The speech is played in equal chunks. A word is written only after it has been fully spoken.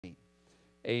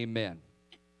Amen.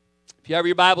 If you have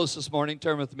your Bibles this morning,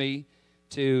 turn with me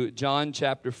to John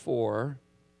chapter 4.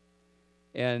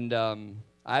 And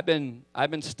I've been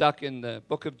stuck in the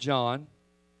book of John,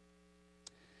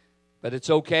 but it's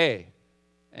okay.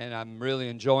 And I'm really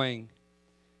enjoying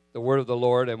the word of the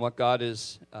Lord and what God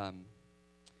is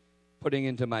putting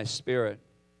into my spirit.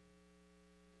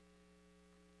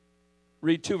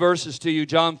 Read two verses to you.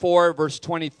 John 4, verse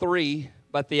 23.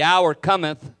 But the hour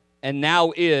cometh, and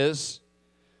now is,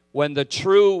 when the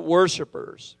true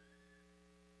worshipers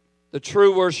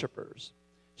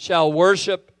shall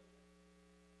worship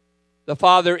the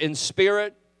Father in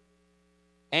spirit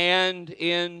and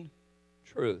in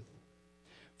truth.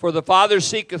 For the Father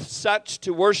seeketh such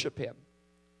to worship him.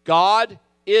 God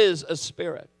is a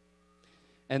spirit,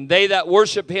 and they that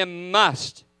worship him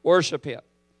must worship him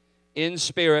in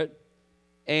spirit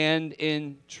and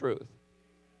in truth.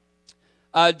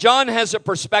 John has a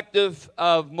perspective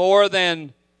of more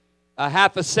than a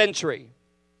half a century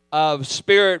of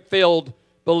spirit-filled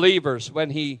believers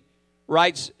when he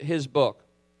writes his book.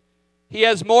 He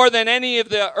has more than any of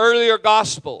the earlier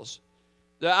Gospels.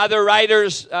 The other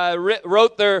writers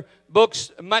wrote their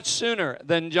books much sooner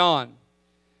than John.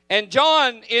 And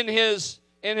John, in his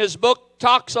book,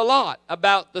 talks a lot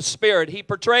about the Spirit. He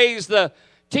portrays the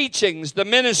teachings, the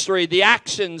ministry, the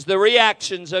actions, the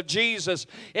reactions of Jesus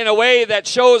in a way that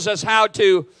shows us how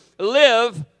to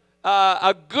live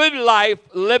a good life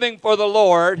living for the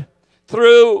Lord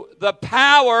through the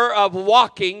power of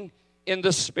walking in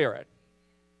the Spirit.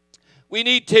 We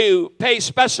need to pay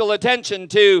special attention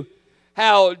to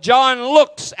how John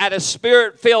looks at a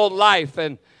Spirit-filled life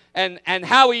and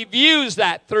how he views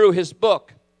that through his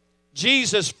book.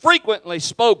 Jesus frequently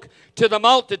spoke to the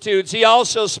multitudes. He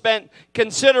also spent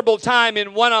considerable time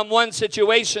in one-on-one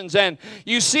situations, and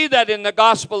you see that in the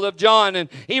Gospel of John. And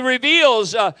he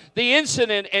reveals the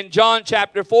incident in John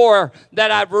chapter 4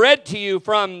 that I've read to you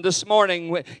from this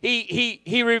morning.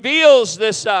 He reveals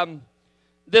this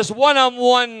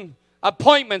one-on-one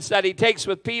appointments that he takes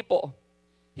with people.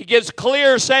 He gives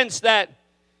clear sense that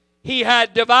he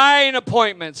had divine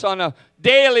appointments on a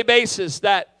daily basis,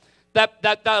 that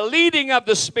the leading of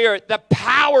the Spirit, the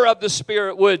power of the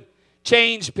Spirit would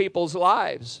change people's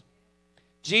lives.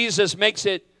 Jesus makes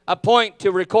it a point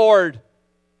to record,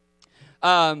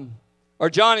 John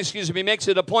makes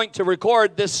it a point to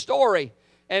record this story.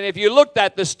 And if you looked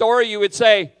at the story, you would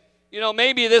say,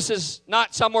 maybe this is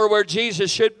not somewhere where Jesus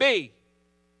should be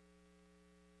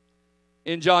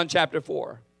in John chapter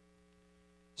 4.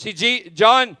 See,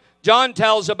 John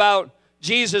tells about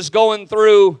Jesus going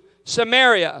through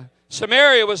Samaria.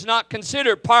 Samaria was not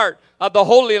considered part of the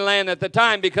Holy Land at the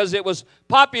time because it was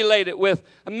populated with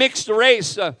a mixed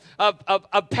race of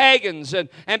pagans. And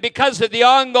because of the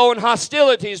ongoing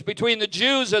hostilities between the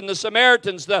Jews and the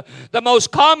Samaritans, the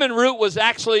most common route was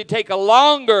actually take a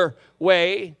longer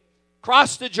way,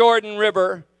 cross the Jordan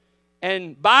River,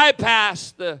 and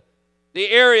bypass the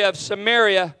area of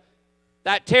Samaria,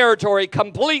 that territory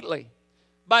completely.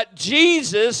 But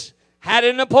Jesus had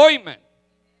an appointment.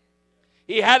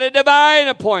 He had a divine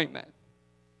appointment.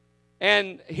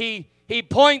 And he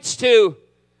points to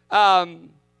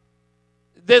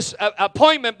this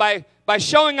appointment by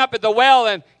showing up at the well.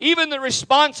 And even the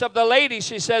response of the lady,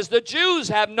 she says, the Jews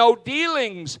have no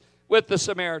dealings with the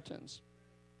Samaritans.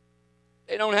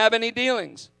 They don't have any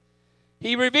dealings.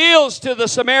 He reveals to the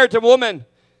Samaritan woman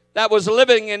that was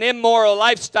living an immoral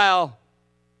lifestyle.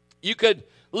 You could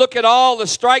look at all the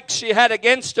strikes she had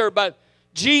against her, but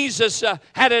Jesus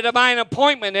had a divine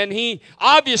appointment, and he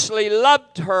obviously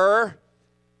loved her,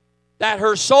 that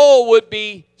her soul would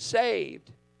be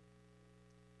saved.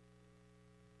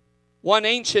 One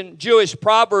ancient Jewish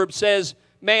proverb says,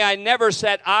 "May I never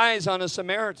set eyes on a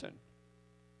Samaritan."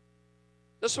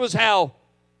 This was how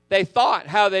they thought,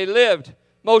 how they lived.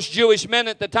 Most Jewish men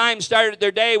at the time started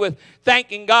their day with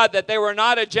thanking God that they were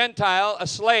not a Gentile, a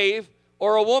slave,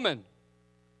 or a woman.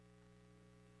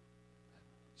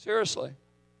 Seriously.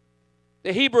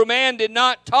 The Hebrew man did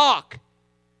not talk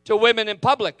to women in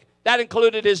public. That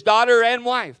included his daughter and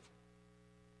wife.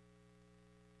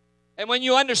 And when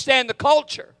you understand the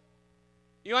culture,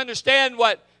 you understand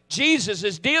what Jesus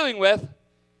is dealing with,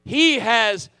 he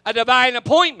has a divine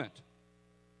appointment.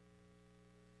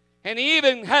 And he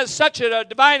even has such a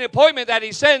divine appointment that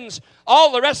he sends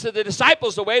all the rest of the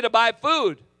disciples away to buy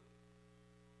food.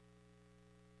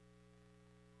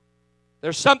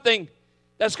 There's something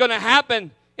that's going to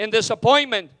happen in this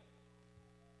appointment.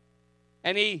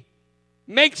 And he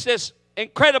makes this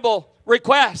incredible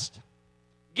request.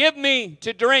 Give me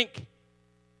to drink.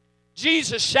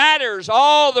 Jesus shatters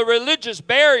all the religious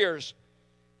barriers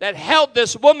that held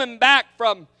this woman back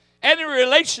from any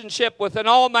relationship with an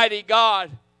almighty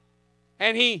God.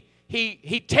 And he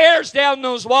tears down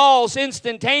those walls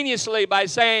instantaneously by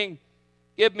saying,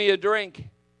 give me a drink.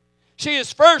 She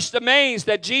is first amazed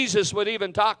that Jesus would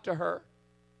even talk to her.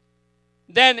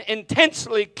 Then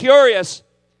intensely curious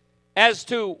as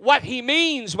to what he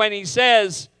means when he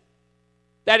says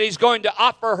that he's going to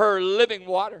offer her living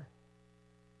water.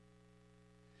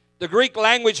 The Greek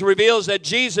language reveals that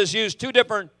Jesus used two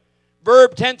different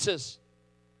verb tenses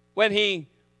when he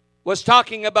was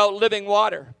talking about living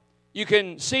water. You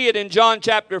can see it in John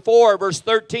chapter 4, verse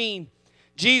 13.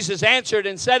 Jesus answered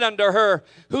and said unto her,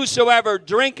 whosoever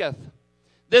drinketh.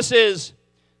 This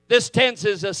tense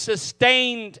is a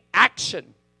sustained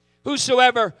action.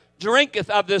 Whosoever drinketh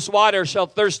of this water shall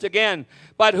thirst again.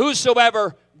 But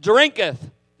whosoever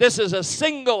drinketh, this is a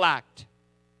single act,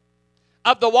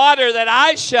 of the water that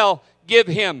I shall give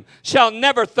him shall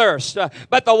never thirst.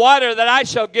 But the water that I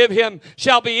shall give him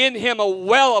shall be in him a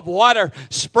well of water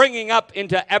springing up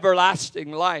into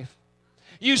everlasting life.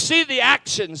 You see the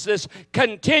actions, this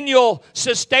continual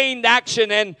sustained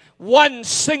action, and one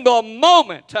single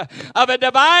moment of a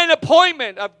divine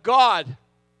appointment of God.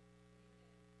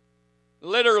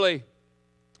 Literally,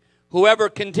 whoever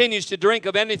continues to drink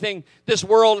of anything this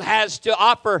world has to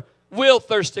offer will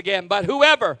thirst again. But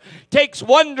whoever takes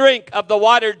one drink of the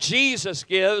water Jesus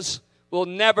gives will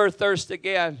never thirst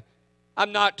again.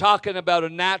 I'm not talking about a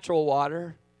natural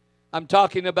water. I'm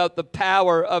talking about the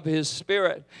power of His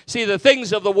Spirit. See, the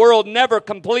things of the world never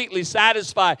completely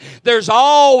satisfy. There's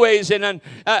always an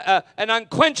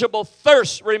unquenchable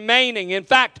thirst remaining. In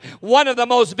fact, one of the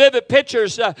most vivid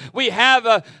pictures we have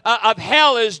of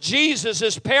hell is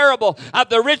Jesus' parable of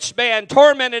the rich man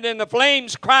tormented in the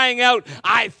flames, crying out,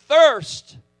 I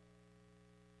thirst.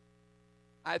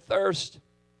 I thirst.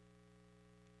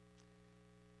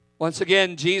 Once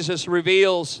again, Jesus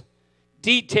reveals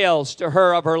details to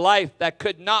her of her life that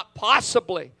could not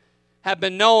possibly have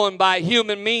been known by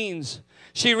human means.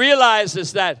 She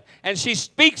realizes that, and she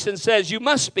speaks and says, you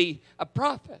must be a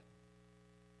prophet.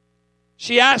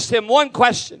 She asked him one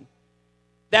question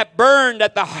that burned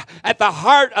at the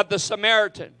heart of the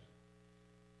Samaritan.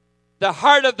 The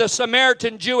heart of the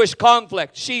Samaritan Jewish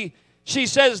conflict. She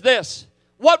says this,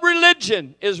 what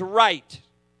religion is right?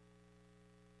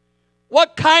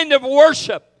 What kind of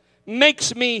worship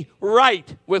makes me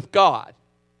right with God?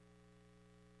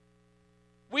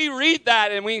 We read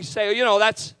that and we say, you know,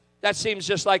 that seems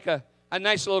just like a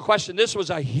nice little question. This was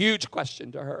a huge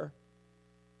question to her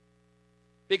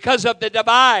because of the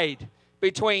divide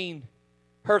between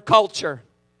her culture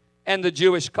and the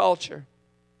Jewish culture.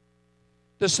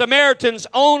 The Samaritans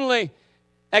only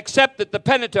accepted the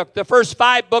Pentateuch, the first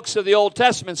 5 books of the Old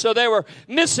Testament. So they were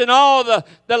missing all the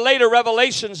later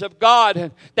revelations of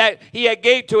God that He had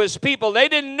gave to His people. They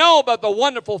didn't know about the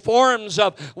wonderful forms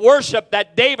of worship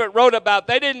that David wrote about.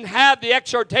 They didn't have the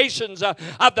exhortations of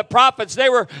the prophets. They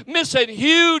were missing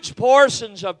huge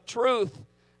portions of truth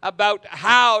about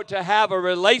how to have a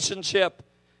relationship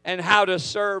and how to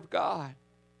serve God.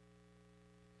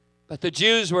 But the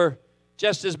Jews were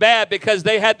just as bad because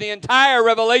they had the entire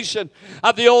revelation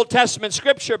of the Old Testament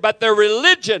Scripture, but their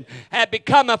religion had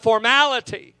become a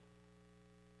formality.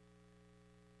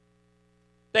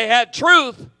 They had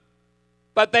truth,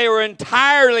 but they were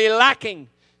entirely lacking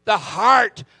the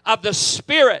heart of the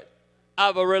spirit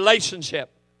of a relationship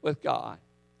with God.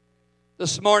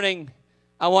 This morning,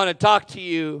 I want to talk to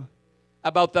you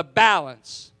about the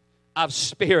balance of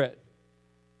spirit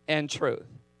and truth.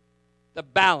 The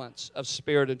balance of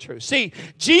spirit and truth. See,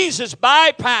 Jesus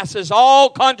bypasses all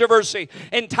controversy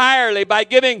entirely by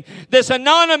giving this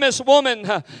anonymous woman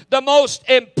the most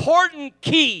important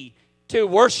key to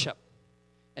worship,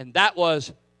 and that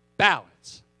was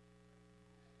balance.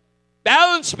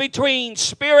 Balance between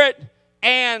spirit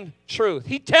and truth.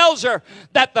 He tells her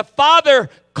that the Father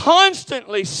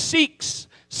constantly seeks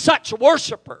such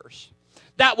worshipers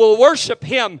that will worship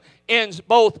Him in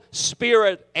both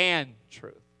spirit and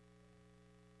truth.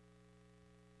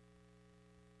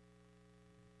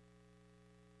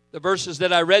 The verses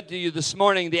that I read to you this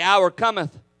morning, the hour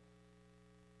cometh,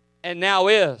 and now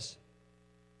is.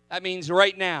 That means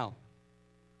right now.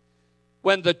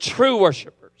 When the true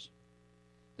worshipers,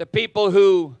 the people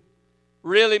who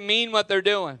really mean what they're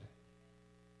doing,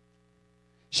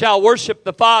 shall worship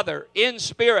the Father in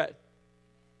spirit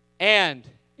and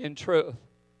in truth.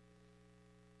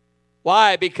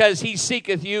 Why? Because He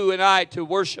seeketh you and I to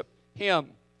worship Him.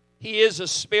 He is a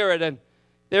spirit, and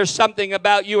there's something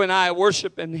about you and I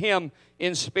worshiping Him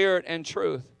in spirit and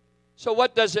truth. So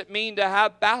what does it mean to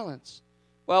have balance?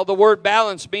 Well, the word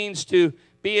balance means to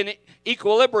be in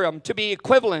equilibrium, to be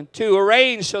equivalent, to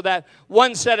arrange so that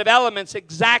one set of elements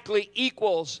exactly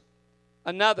equals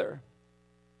another.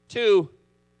 To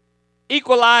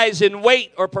equalize in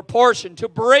weight or proportion, to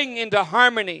bring into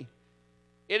harmony.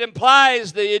 It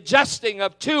implies the adjusting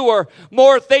of two or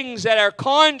more things that are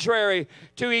contrary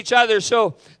to each other,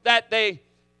 so that they,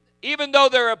 even though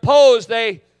they're opposed,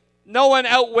 no one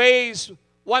outweighs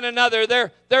one another.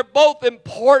 They're both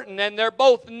important and they're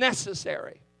both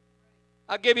necessary.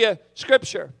 I'll give you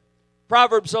scripture.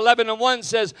 Proverbs 11:1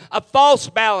 says, a false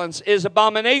balance is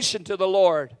abomination to the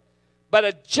Lord, but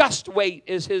a just weight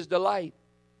is his delight.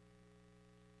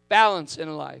 Balance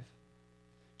in life.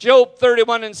 Job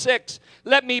 31:6,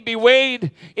 let me be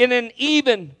weighed in an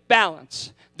even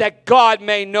balance, that God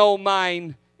may know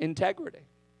mine integrity.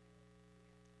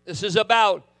 This is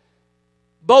about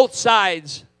both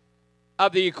sides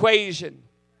of the equation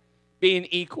being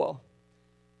equal.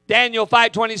 Daniel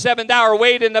 5:27, thou art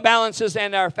weighed in the balances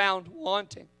and are found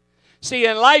wanting. See,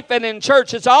 in life and in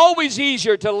church, it's always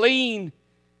easier to lean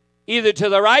either to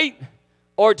the right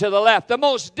or to the left. The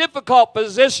most difficult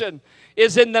position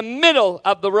is in the middle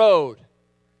of the road,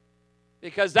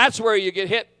 because that's where you get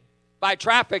hit by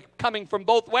traffic coming from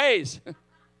both ways.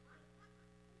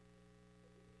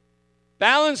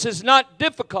 Balance is not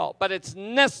difficult, but it's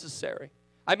necessary.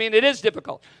 I mean, it is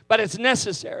difficult, but it's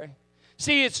necessary.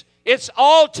 See, it's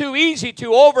all too easy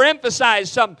to overemphasize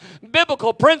some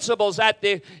biblical principles at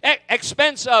the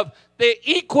expense of the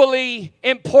equally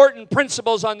important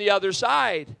principles on the other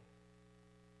side.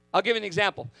 I'll give you an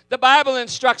example. The Bible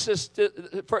instructs us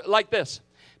like this.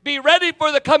 Be ready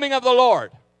for the coming of the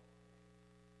Lord.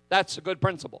 That's a good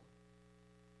principle.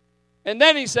 And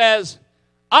then he says,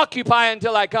 occupy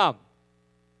until I come.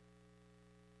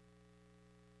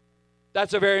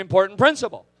 That's a very important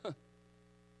principle.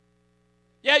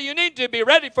 Yeah, you need to be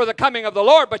ready for the coming of the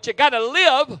Lord, but you got to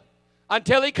live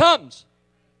until he comes.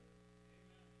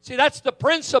 See, that's the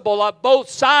principle of both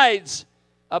sides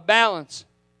of balance.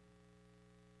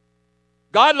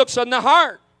 God looks on the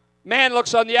heart. Man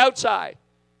looks on the outside.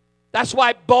 That's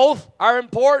why both are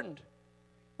important.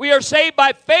 We are saved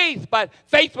by faith, but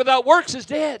faith without works is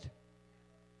dead.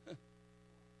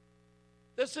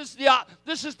 This is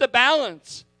the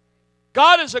balance.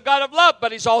 God is a God of love,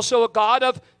 but he's also a God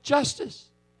of justice.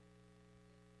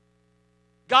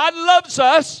 God loves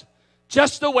us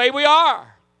just the way we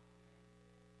are.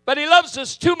 But he loves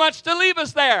us too much to leave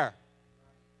us there.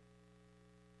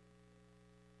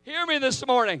 Hear me this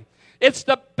morning. It's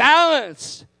the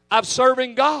balance of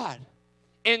serving God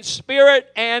in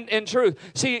spirit and in truth.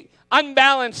 See,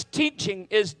 unbalanced teaching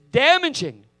is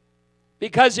damaging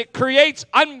because it creates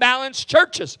unbalanced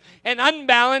churches and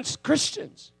unbalanced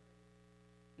Christians.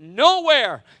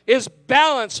 Nowhere is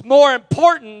balance more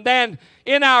important than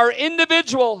in our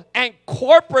individual and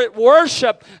corporate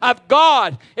worship of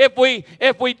God. If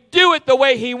we do it the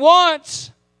way he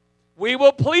wants, we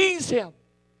will please him.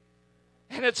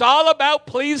 And it's all about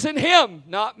pleasing him,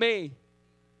 not me.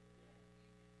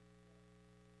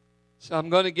 So I'm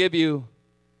going to give you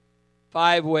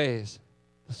 5 ways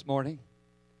this morning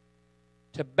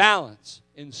to balance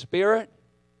in spirit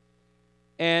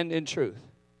and in truth.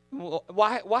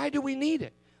 Why do we need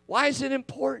it? Why is it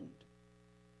important?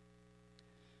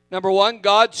 Number 1,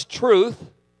 God's truth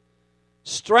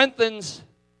strengthens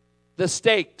the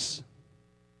stakes.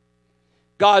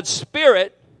 God's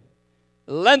Spirit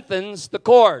lengthens the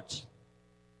cords.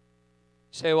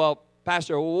 You say, well,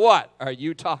 Pastor, what are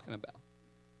you talking about?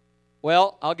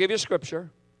 Well, I'll give you scripture.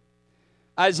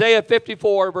 Isaiah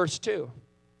 54, verse 2.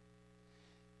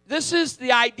 This is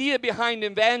the idea behind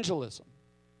evangelism,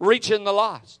 reaching the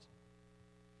lost.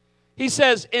 He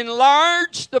says,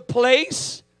 enlarge the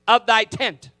place of thy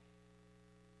tent,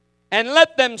 and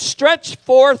let them stretch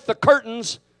forth the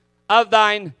curtains of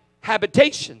thine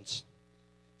habitations.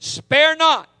 Spare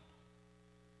not.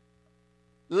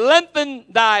 Lengthen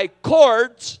thy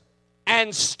cords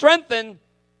and strengthen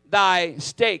thy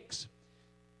stakes.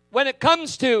 When it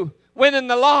comes to winning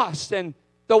the lost and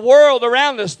the world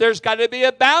around us, there's got to be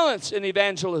a balance in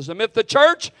evangelism. If the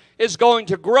church is going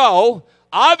to grow,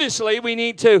 obviously we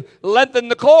need to lengthen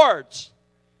the cords,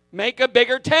 make a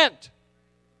bigger tent.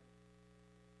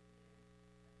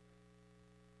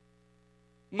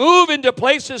 Move into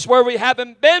places where we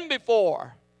haven't been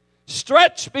before.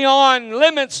 Stretch beyond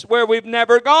limits where we've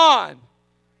never gone.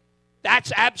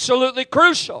 That's absolutely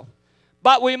crucial.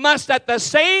 But we must at the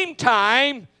same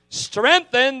time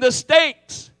strengthen the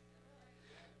stakes.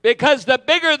 Because the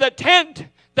bigger the tent,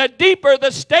 the deeper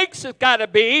the stakes have got to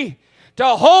be to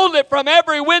hold it from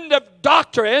every wind of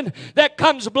doctrine that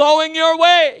comes blowing your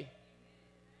way.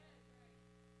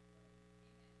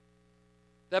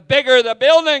 The bigger the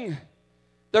building,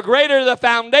 the greater the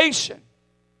foundation.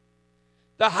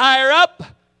 The higher up,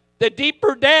 the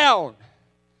deeper down.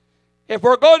 If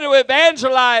we're going to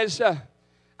evangelize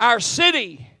our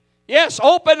city, yes,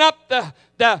 open up the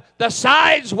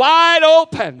sides wide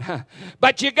open.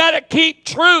 But you got to keep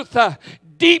truth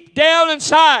deep down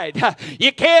inside.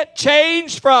 You can't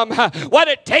change from what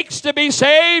it takes to be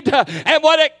saved and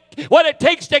what it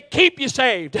takes to keep you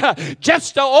saved.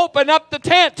 Just to open up the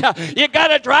tent, you got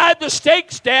to drive the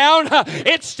stakes down.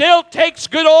 It still takes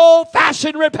good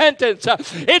old-fashioned repentance.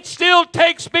 It still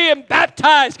takes being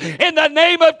baptized in the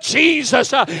name of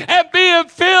Jesus and being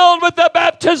filled with the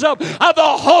baptism of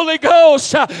the Holy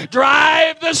Ghost.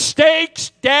 Drive the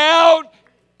stakes down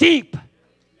deep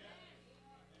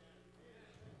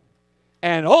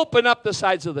and open up the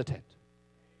sides of the tent.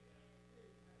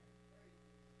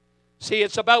 See,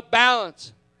 it's about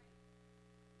balance.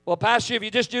 Well, Pastor, if you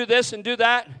just do this and do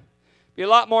that, be a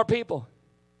lot more people.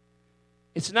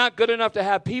 It's not good enough to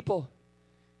have people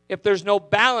if there's no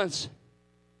balance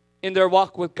in their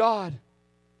walk with God.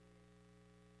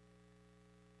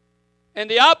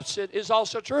 And the opposite is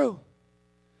also true.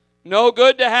 No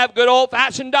good to have good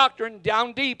old-fashioned doctrine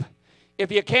down deep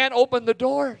if you can't open the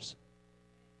doors.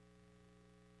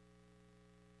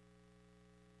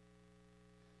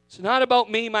 It's not about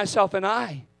me, myself, and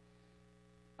I.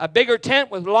 A bigger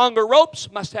tent with longer ropes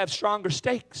must have stronger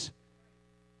stakes,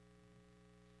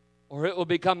 or it will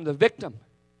become the victim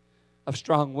of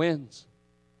strong winds.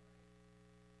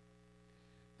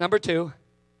 Number 2,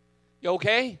 you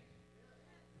okay?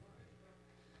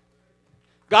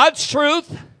 God's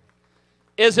truth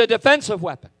is a defensive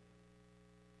weapon.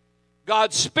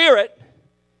 God's Spirit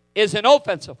is an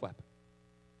offensive weapon.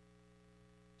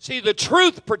 See, the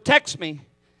truth protects me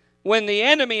when the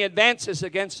enemy advances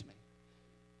against me.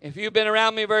 If you've been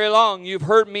around me very long, you've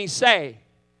heard me say,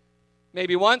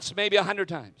 maybe once, maybe 100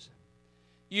 times,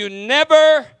 you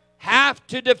never have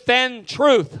to defend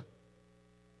truth.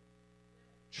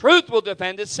 Truth will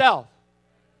defend itself.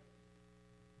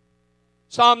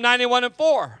 Psalm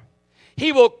 91:4.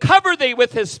 He will cover thee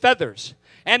with his feathers,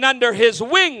 and under his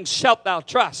wings shalt thou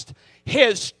trust.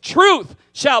 His truth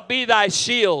shall be thy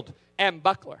shield and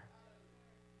buckler.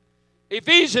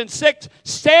 Ephesians 6,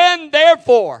 stand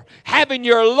therefore, having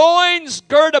your loins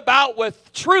girt about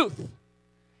with truth,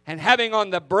 and having on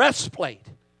the breastplate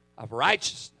of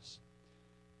righteousness.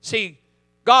 See,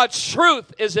 God's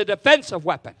truth is a defensive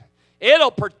weapon.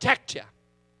 It'll protect you.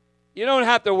 You don't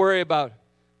have to worry about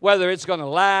whether it's going to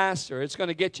last or it's going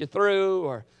to get you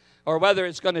through or whether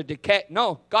it's going to decay.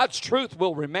 No, God's truth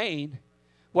will remain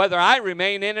whether I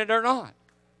remain in it or not.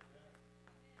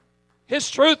 His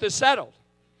truth is settled.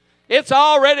 It's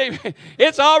already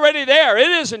there. It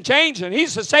isn't changing.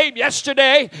 He's the same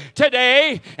yesterday,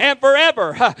 today, and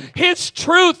forever. His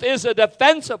truth is a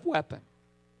defensive weapon.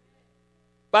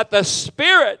 But the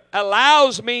Spirit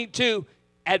allows me to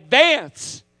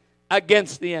advance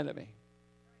against the enemy.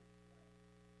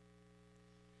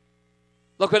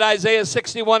 Look what Isaiah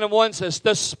 61:1 says.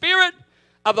 The Spirit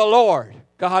of the Lord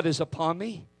God is upon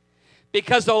me,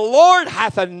 because the Lord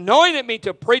hath anointed me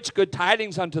to preach good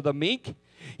tidings unto the meek.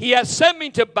 He has sent me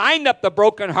to bind up the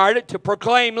brokenhearted, to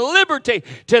proclaim liberty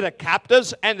to the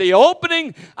captives, and the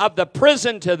opening of the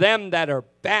prison to them that are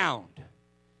bound.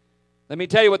 Let me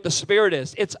tell you what the Spirit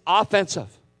is. It's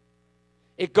offensive.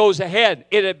 It goes ahead.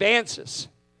 It advances.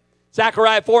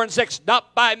 Zechariah 4:6,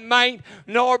 not by might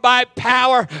nor by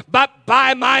power, but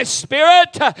by my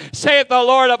Spirit, saith the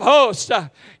Lord of hosts.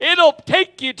 It'll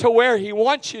take you to where He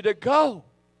wants you to go.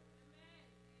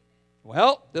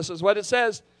 Well, this is what it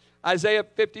says. Isaiah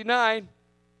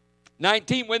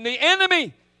 59:19, when the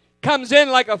enemy comes in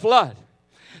like a flood,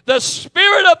 the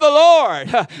Spirit of the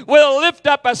Lord will lift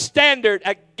up a standard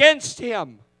against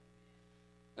him.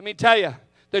 Let me tell you,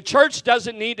 the church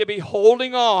doesn't need to be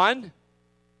holding on.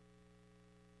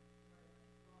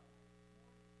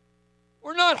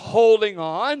 We're not holding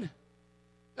on.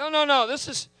 No. This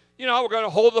is, we're going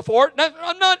to hold the fort.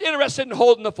 I'm not interested in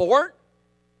holding the fort.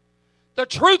 The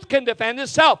truth can defend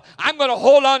itself. I'm going to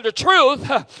hold on to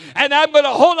truth, and I'm going to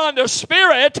hold on to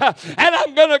Spirit, and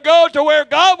I'm going to go to where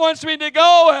God wants me to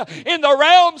go in the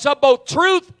realms of both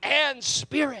truth and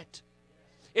Spirit.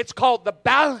 It's called the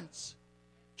balance.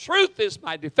 Truth is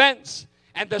my defense,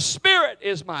 and the Spirit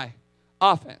is my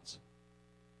offense.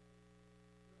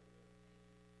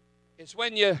 It's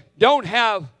when you don't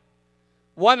have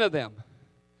one of them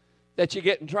that you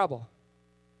get in trouble.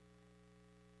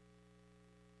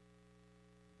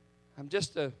 I'm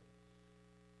just a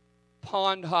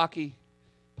pond hockey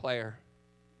player.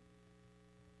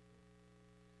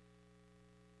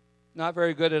 Not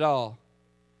very good at all.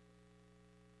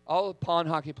 All the pond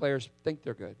hockey players think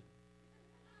they're good.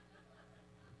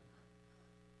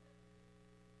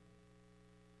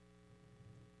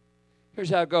 Here's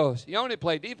how it goes. You only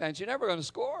play defense, you're never going to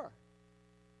score.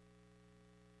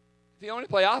 If you only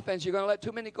play offense, you're going to let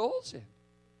too many goals in.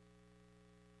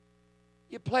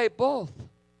 You play both.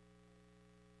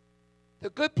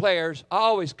 The good players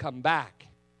always come back.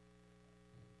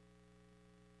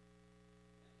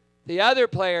 The other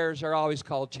players are always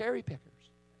called cherry pickers.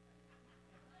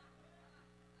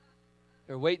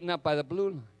 They're waiting up by the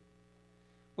blue line.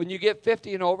 When you get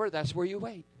 50 and over, that's where you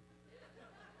wait.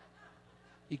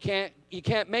 You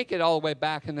can't make it all the way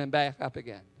back and then back up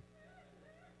again.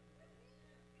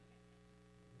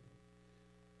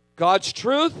 God's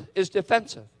truth is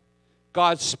defensive.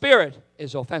 God's Spirit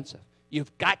is offensive.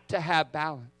 You've got to have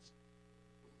balance.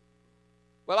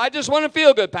 Well, I just want to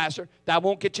feel good, Pastor. That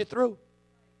won't get you through.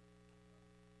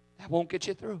 That won't get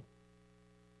you through.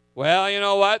 Well, you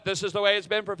know what? This is the way it's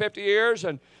been for 50 years,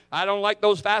 and I don't like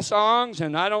those fast songs,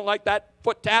 and I don't like that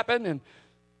foot tapping, and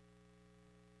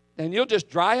then you'll just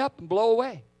dry up and blow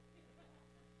away.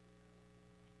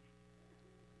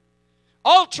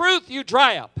 All truth, you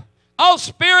dry up. All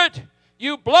spirit,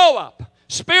 you blow up.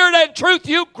 Spirit and truth,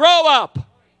 you grow up.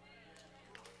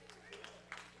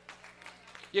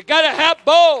 You got to have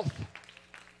both.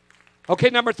 Okay,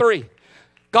 number 3.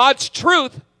 God's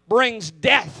truth brings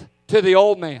death to the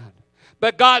old man,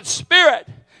 but God's Spirit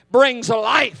brings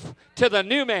life to the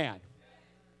new man.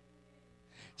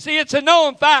 See, it's a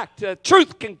known fact.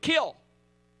 Truth can kill.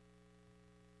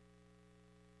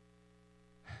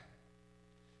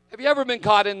 Have you ever been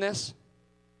caught in this?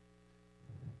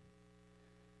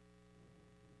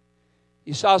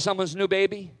 You saw someone's new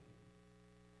baby,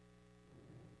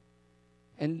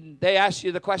 and they asked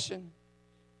you the question,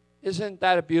 isn't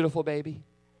that a beautiful baby?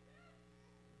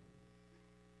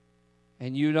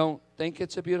 And you don't think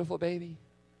it's a beautiful baby?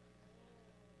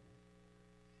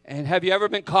 And have you ever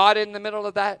been caught in the middle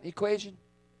of that equation?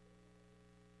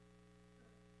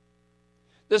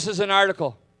 This is an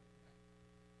article.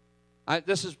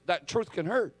 That truth can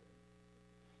hurt.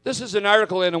 This is an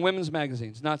article in a women's magazine.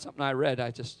 It's not something I read. I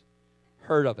just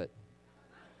heard of it.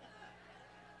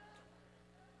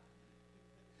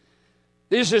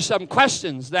 These are some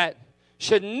questions that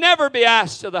should never be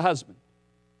asked to the husband.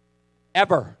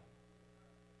 Ever.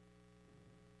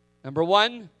 Number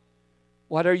 1,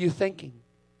 what are you thinking?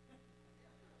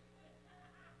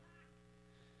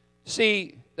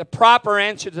 See, the proper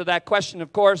answer to that question,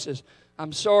 of course, is,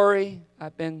 I'm sorry,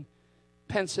 I've been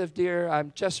pensive, dear.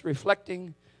 I'm just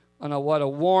reflecting on what a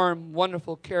warm,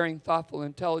 wonderful, caring, thoughtful,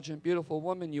 intelligent, beautiful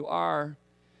woman you are,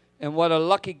 and what a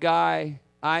lucky guy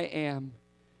I am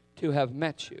to have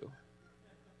met you.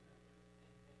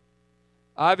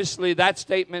 Obviously, that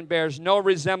statement bears no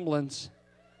resemblance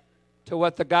to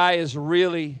what the guy is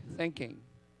really thinking.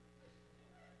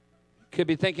 Could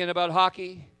be thinking about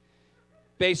hockey,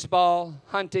 baseball,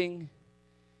 hunting.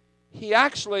 He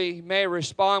actually may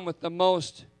respond with the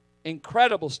most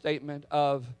incredible statement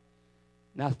of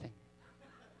nothing.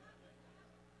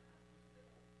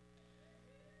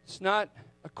 It's not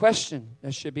a question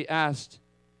that should be asked.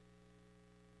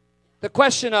 The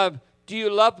question of, do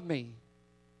you love me?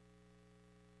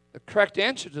 The correct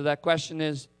answer to that question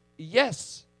is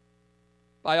yes,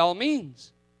 by all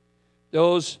means.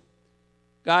 Those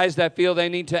guys that feel they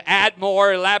need to add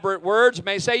more elaborate words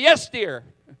may say, yes, dear.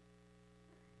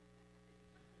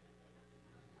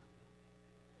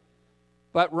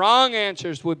 But wrong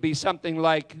answers would be something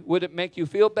like, would it make you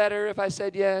feel better if I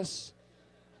said yes?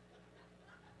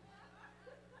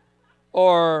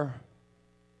 Or,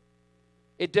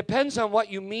 it depends on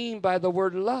what you mean by the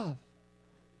word love.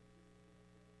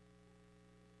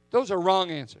 Those are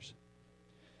wrong answers.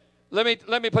 Let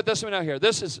me put this one out here.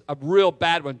 This is a real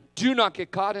bad one. Do not get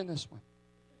caught in this one.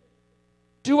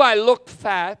 Do I look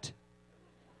fat?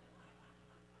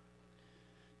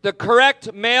 The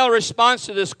correct male response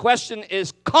to this question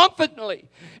is confidently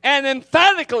and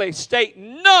emphatically state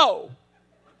no.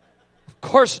 Of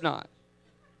course not.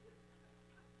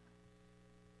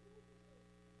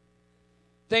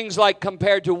 Things like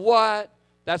compared to what?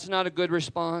 That's not a good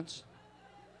response.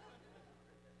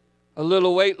 A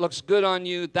little weight looks good on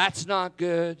you. That's not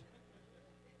good.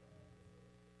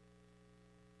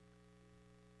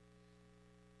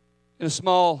 In a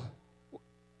small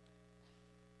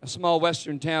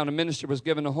western town, a minister was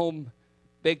given a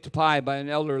home-baked pie by an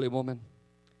elderly woman.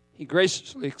 He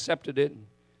graciously accepted it and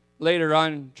later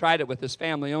on tried it with his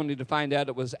family, only to find out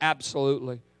it was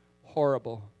absolutely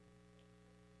horrible.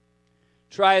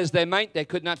 Try as they might, they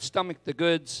could not stomach the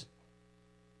goods.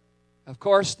 Of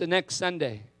course, the next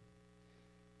Sunday,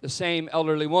 The same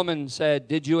elderly woman said,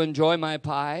 "Did you enjoy my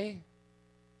pie?"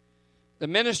 The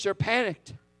minister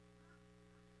panicked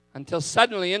until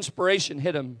suddenly inspiration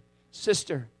hit him.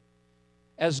 "Sister,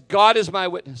 as God is my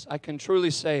witness, I can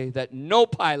truly say that no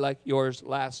pie like yours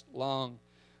lasts long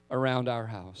around our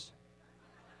house."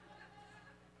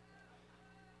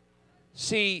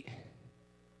 See,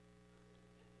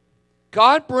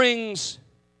 God brings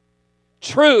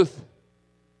truth,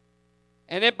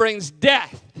 and it brings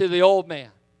death to the old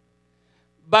man.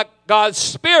 But God's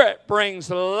Spirit brings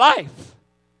life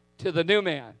to the new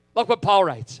man. Look what Paul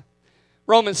writes.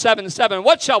 Romans 7:7.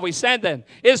 "What shall we say then?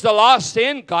 Is the law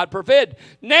sin? God forbid.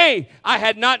 Nay, I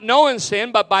had not known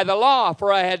sin but by the law,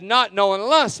 for I had not known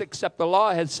lust, except the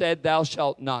law had said, Thou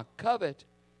shalt not covet."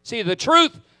 See, the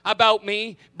truth about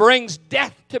me brings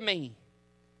death to me.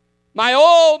 My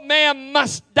old man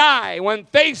must die when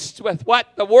faced with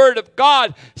what the Word of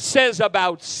God says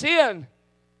about sin.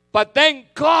 But then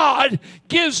God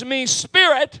gives me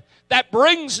Spirit that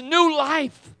brings new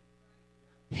life.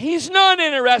 He's not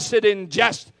interested in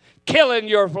just killing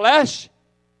your flesh.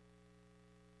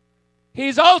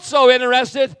 He's also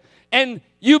interested in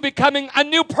you becoming a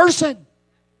new person.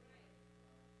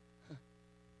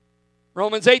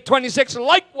 Romans 8:26,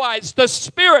 "Likewise the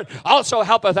Spirit also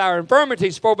helpeth our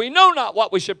infirmities, for we know not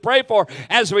what we should pray for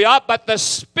as we ought, but the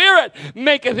Spirit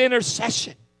maketh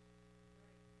intercession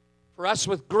for us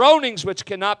with groanings which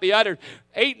cannot be uttered."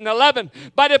 8 and 11,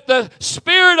 "But if the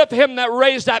Spirit of him that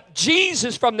raised up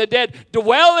Jesus from the dead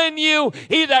dwell in you,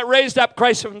 he that raised up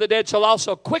Christ from the dead shall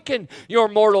also quicken your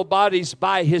mortal bodies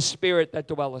by his Spirit that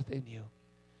dwelleth in you."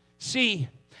 See,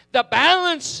 the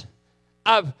balance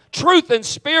of truth and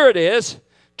Spirit is,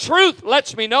 truth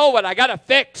lets me know what I got to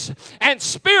fix, and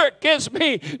Spirit gives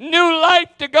me new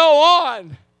life to go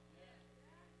on.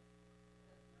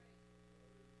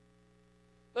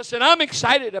 Listen, I'm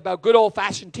excited about good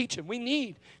old-fashioned teaching. We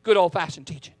need good old-fashioned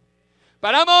teaching.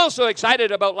 But I'm also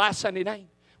excited about last Sunday night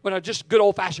when I just good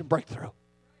old-fashioned breakthrough.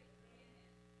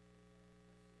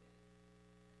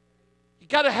 You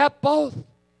got to have both.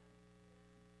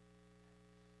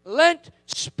 Let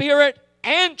Spirit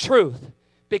and truth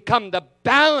become the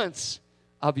balance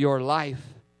of your life.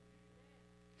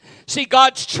 See,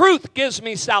 God's truth gives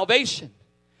me salvation,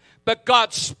 but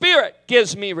God's Spirit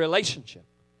gives me relationship.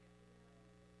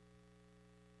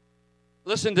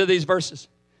 Listen to these verses.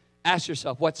 Ask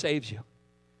yourself, what saves you?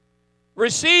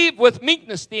 "Receive with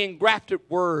meekness the engrafted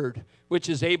word, which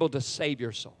is able to save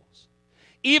your souls.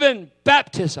 Even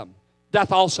baptism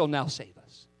doth also now save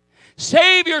us.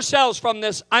 Save yourselves from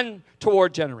this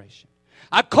untoward generation.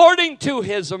 According to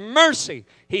his mercy,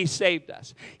 he saved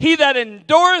us. He that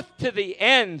endureth to the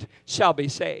end shall be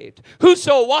saved.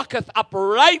 Whoso walketh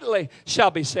uprightly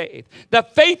shall be saved. The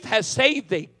faith has saved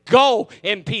thee. Go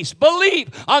in peace. Believe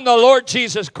on the Lord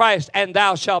Jesus Christ, and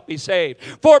thou shalt be saved.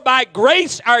 For by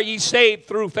grace are ye saved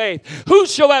through faith.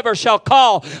 Whosoever shall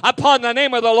call upon the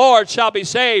name of the Lord shall be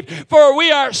saved. For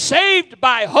we are saved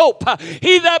by hope.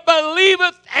 He that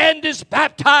believeth and is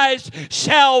baptized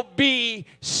shall be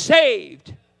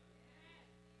saved.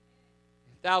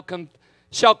 Thou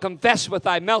shalt confess with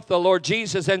thy mouth the Lord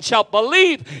Jesus, and shalt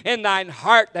believe in thine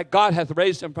heart that God hath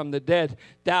raised him from the dead,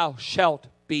 thou shalt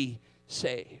be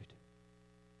saved.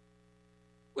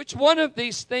 Which one of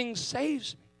these things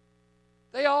saves me?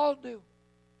 They all do.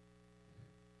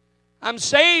 I'm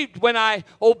saved when I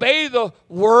obey the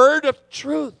word of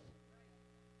truth.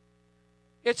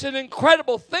 It's an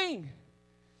incredible thing.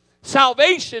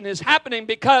 Salvation is happening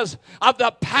because of the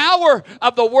power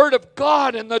of the Word of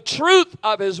God and the truth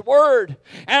of His Word.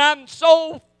 And I'm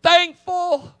so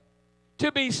thankful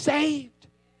to be saved.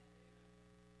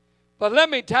 But let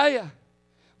me tell you,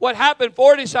 what happened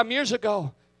 40-some years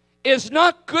ago is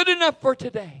not good enough for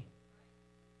today.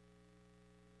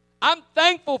 I'm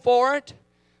thankful for it,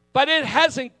 but it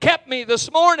hasn't kept me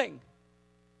this morning.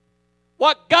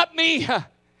 What got me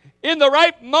in the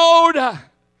right mode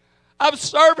of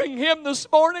serving Him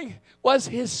this morning was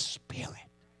His Spirit.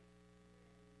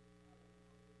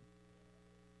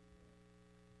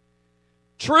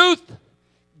 Truth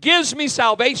gives me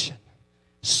salvation.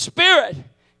 Spirit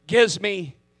gives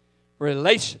me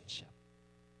relationship.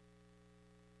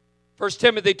 1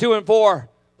 Timothy 2 and 4,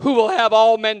 who will have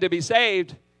all men to be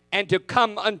saved and to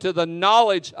come unto the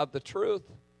knowledge of the truth.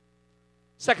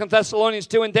 2 Thessalonians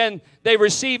 2 and 10, they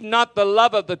receive not the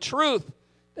love of the truth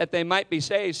that they might be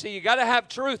saved. See, you got to have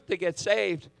truth to get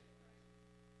saved.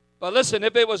 But listen,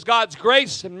 if it was God's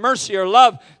grace and mercy or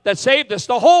love that saved us,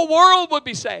 the whole world would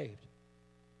be saved.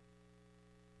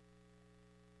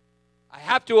 I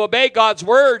have to obey God's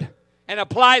word and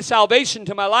apply salvation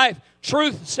to my life.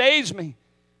 Truth saves me.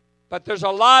 But there's a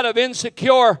lot of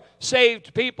insecure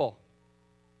saved people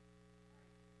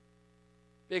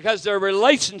because their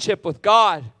relationship with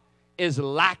God is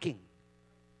lacking.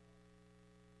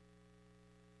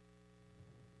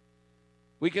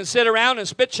 We can sit around and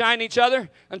spit shine each other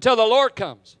until the Lord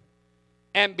comes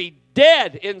and be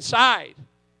dead inside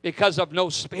because of no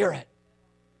Spirit.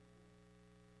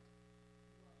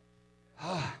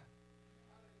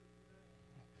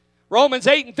 Romans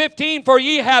 8:15, for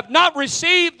ye have not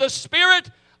received the spirit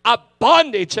of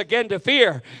bondage again to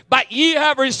fear, but ye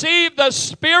have received the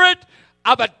spirit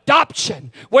of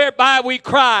adoption, whereby we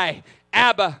cry,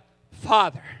 Abba,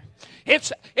 Father.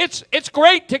 It's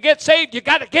great to get saved. You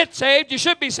got to get saved. You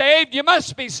should be saved. You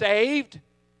must be saved.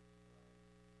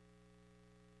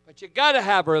 But you got to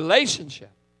have a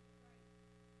relationship.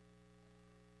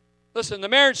 Listen, the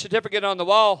marriage certificate on the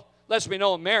wall lets me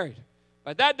know I'm married.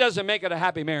 But that doesn't make it a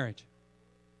happy marriage.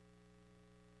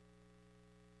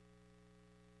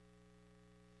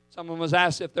 Someone was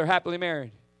asked if they're happily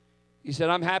married. He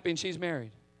said, I'm happy and she's married.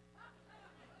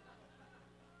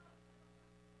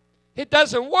 It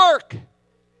doesn't work.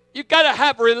 You've got to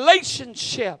have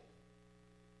relationship.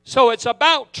 So it's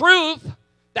about truth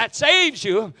that saves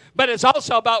you, but it's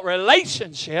also about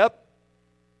relationship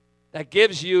that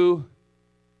gives you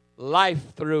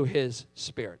life through His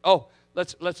Spirit. Oh,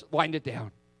 let's wind it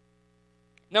down.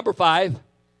 Number 5,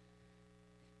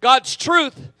 God's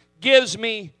truth gives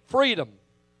me freedom,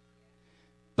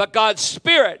 but God's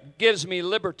Spirit gives me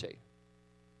liberty.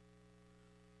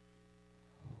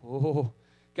 Oh,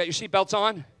 got your seatbelts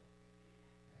on?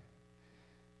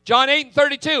 John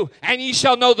 8:32, and ye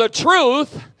shall know the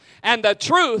truth, and the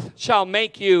truth shall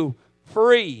make you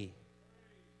free.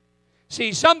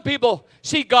 See, some people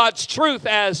see God's truth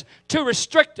as too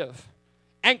restrictive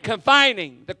and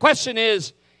confining. The question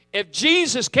is, if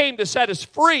Jesus came to set us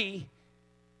free,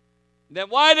 then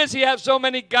why does He have so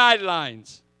many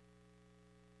guidelines?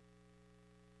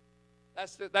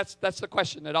 That's the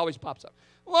question that always pops up.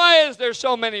 Why is there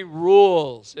so many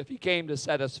rules if He came to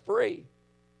set us free?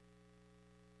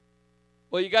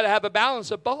 Well, you got to have a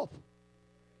balance of both.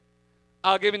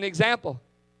 I'll give you an example.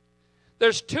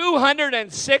 There's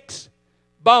 206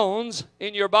 bones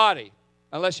in your body,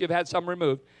 unless you've had some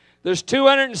removed. There's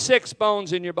 206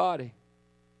 bones in your body.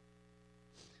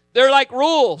 They're like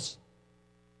rules.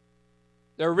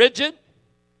 They're rigid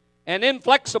and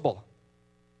inflexible.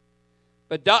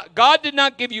 But God did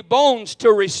not give you bones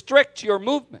to restrict your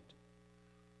movement.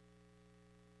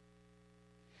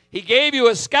 He gave you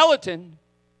a skeleton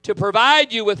to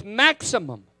provide you with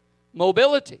maximum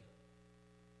mobility.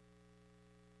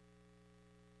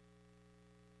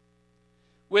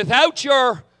 Without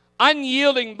your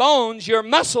unyielding bones, your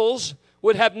muscles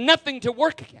would have nothing to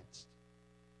work against.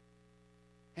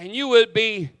 And you would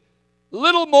be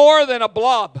little more than a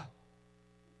blob.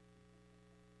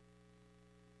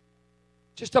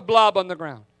 Just a blob on the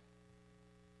ground.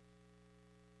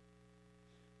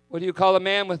 What do you call a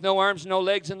man with no arms, no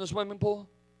legs in the swimming pool?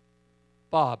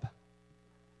 Bob.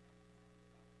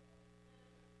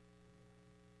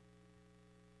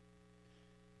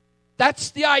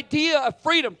 That's the idea of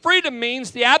freedom. Freedom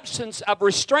means the absence of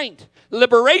restraint,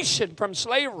 liberation from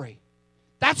slavery.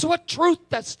 That's what truth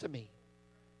does to me.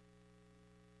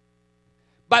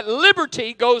 But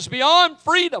liberty goes beyond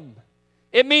freedom.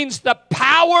 It means the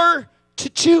power to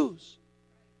choose.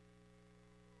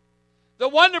 The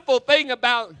wonderful thing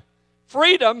about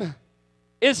freedom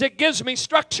is it gives me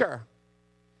structure.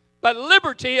 But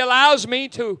liberty allows me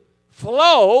to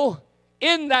flow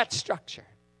in that structure.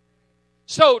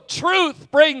 So truth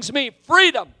brings me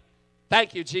freedom.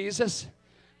 Thank you, Jesus,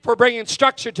 for bringing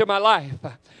structure to my life.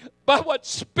 But what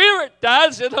Spirit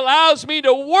does, it allows me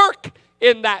to work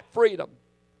in that freedom,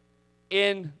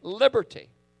 in liberty.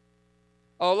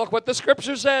 Oh, look what the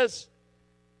Scripture says.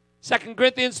 2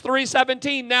 Corinthians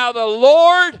 3:17. Now the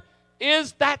Lord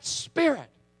is that Spirit.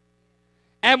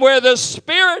 And where the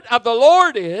Spirit of the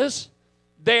Lord is,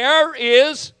 there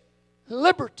is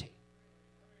liberty.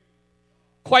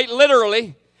 Quite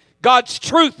literally, God's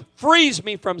truth frees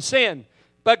me from sin,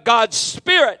 but God's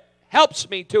Spirit helps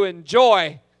me to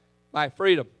enjoy my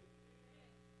freedom.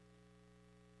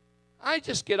 I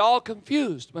just get all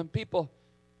confused when people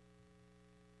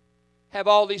have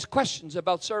all these questions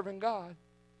about serving God.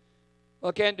 Well,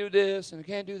 I can't do this and I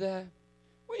can't do that.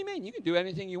 What do you mean? You can do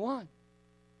anything you want.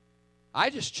 I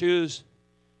just choose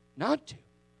not to.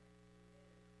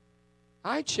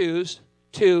 I choose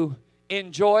to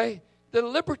enjoy the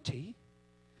liberty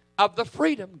of the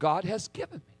freedom God has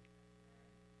given me.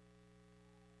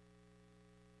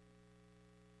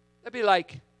 That'd be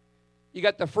like you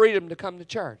got the freedom to come to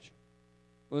church.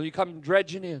 Well, you come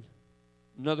dredging in.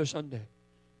 another Sunday.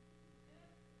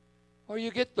 Or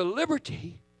you get the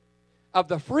liberty of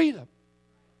the freedom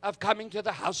of coming to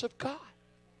the house of God.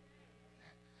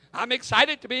 I'm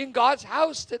excited to be in God's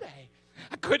house today.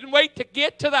 I couldn't wait to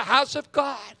get to the house of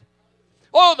God.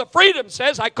 Oh, the freedom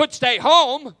says I could stay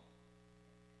home.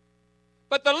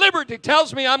 But the liberty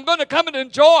tells me I'm going to come and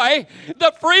enjoy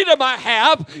the freedom I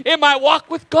have in my walk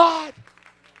with God.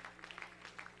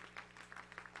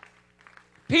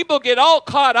 People get all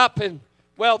caught up in,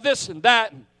 well, this and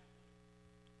that.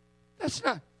 That's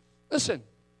not, listen,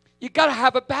 you got to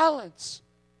have a balance.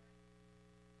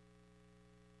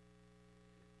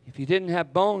 If you didn't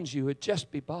have bones, you would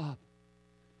just be Bob.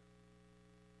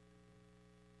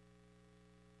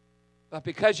 But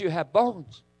because you have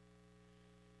bones,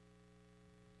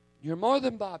 you're more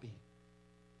than Bobby.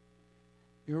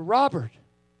 You're Robert.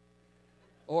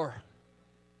 Or,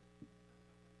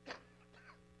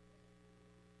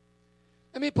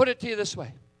 let me put it to you this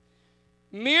way.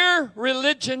 Mere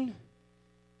religion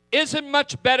isn't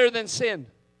much better than sin.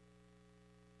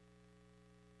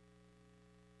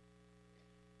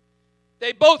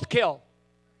 They both kill.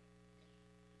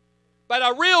 But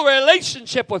a real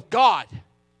relationship with God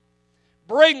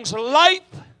brings life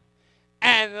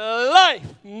and life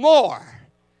more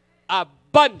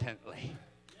abundantly.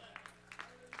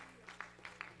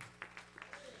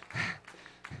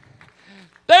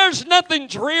 There's nothing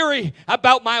dreary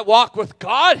about my walk with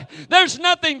God. There's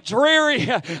nothing dreary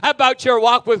about your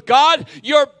walk with God.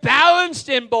 You're balanced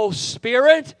in both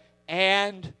spirit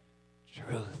and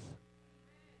truth.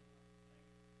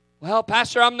 Well,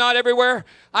 Pastor, I'm not everywhere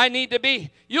I need to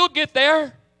be. You'll get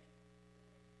there.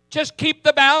 Just keep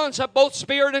the balance of both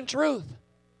spirit and truth.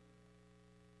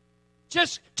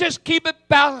 Just keep it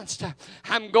balanced.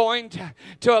 I'm going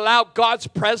to allow God's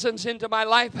presence into my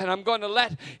life, and I'm going to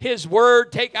let His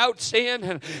Word take out sin,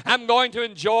 and I'm going to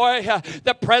enjoy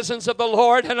the presence of the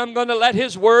Lord, and I'm going to let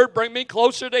His Word bring me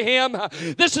closer to Him.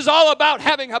 This is all about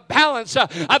having a balance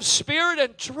of spirit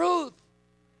and truth.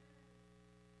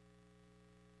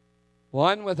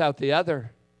 One without the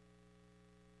other,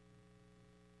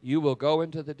 you will go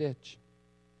into the ditch.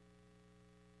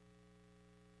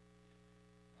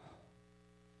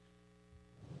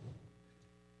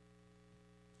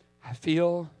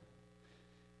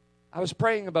 I was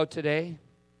praying about today.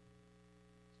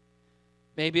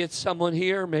 Maybe it's someone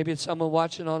here, maybe it's someone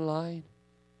watching online.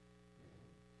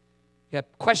 You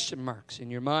have question marks in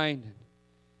your mind.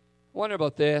 I wonder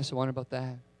about this, I wonder about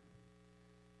that.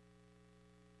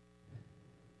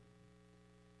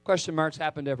 Question marks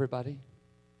happen to everybody.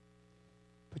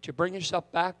 But you bring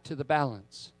yourself back to the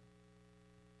balance.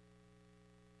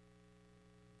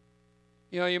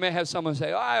 You know, you may have someone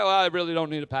say, I really don't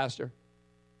need a pastor.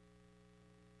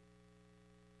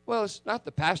 Well, it's not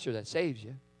the pastor that saves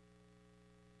you.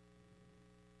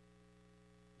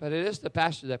 But it is the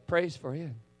pastor that prays for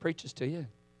you, preaches to you,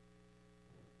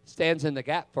 stands in the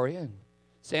gap for you, and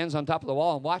stands on top of the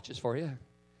wall and watches for you.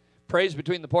 Prays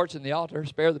between the porch and the altar.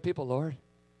 Spare the people, Lord.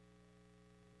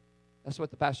 That's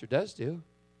what the pastor does do.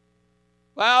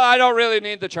 Well, I don't really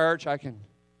need the church. I can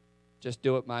just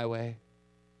do it my way.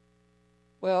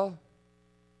 Well,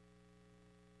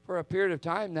 for a period of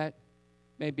time, that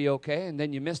may be okay, and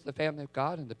then you miss the family of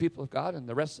God and the people of God and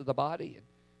the rest of the body. And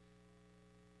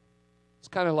it's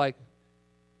kind of like,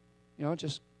 you know,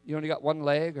 just you only got one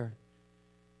leg, or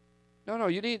no,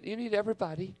 you need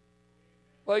everybody.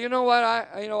 Well, you know what?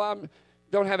 I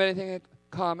don't have anything in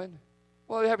common.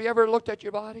 Well, have you ever looked at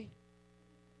your body?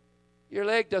 Your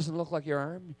leg doesn't look like your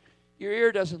arm. Your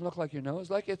ear doesn't look like your nose.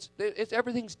 Like it's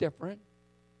everything's different.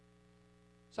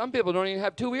 Some people don't even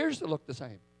have two ears that look the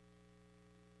same.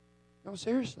 No,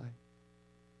 seriously.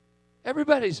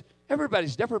 Everybody's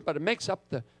different, but it makes up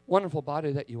the wonderful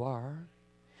body that you are.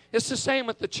 It's the same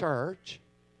with the church.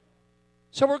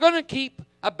 So we're going to keep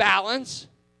a balance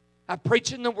of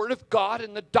preaching the Word of God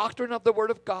and the doctrine of the Word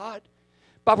of God.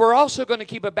 But we're also going to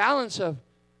keep a balance of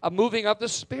a moving of the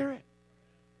Spirit.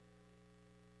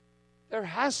 There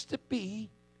has to be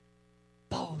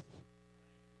both.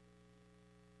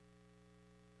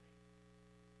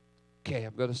 Okay,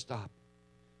 I'm going to stop.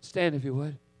 Stand if you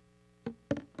would.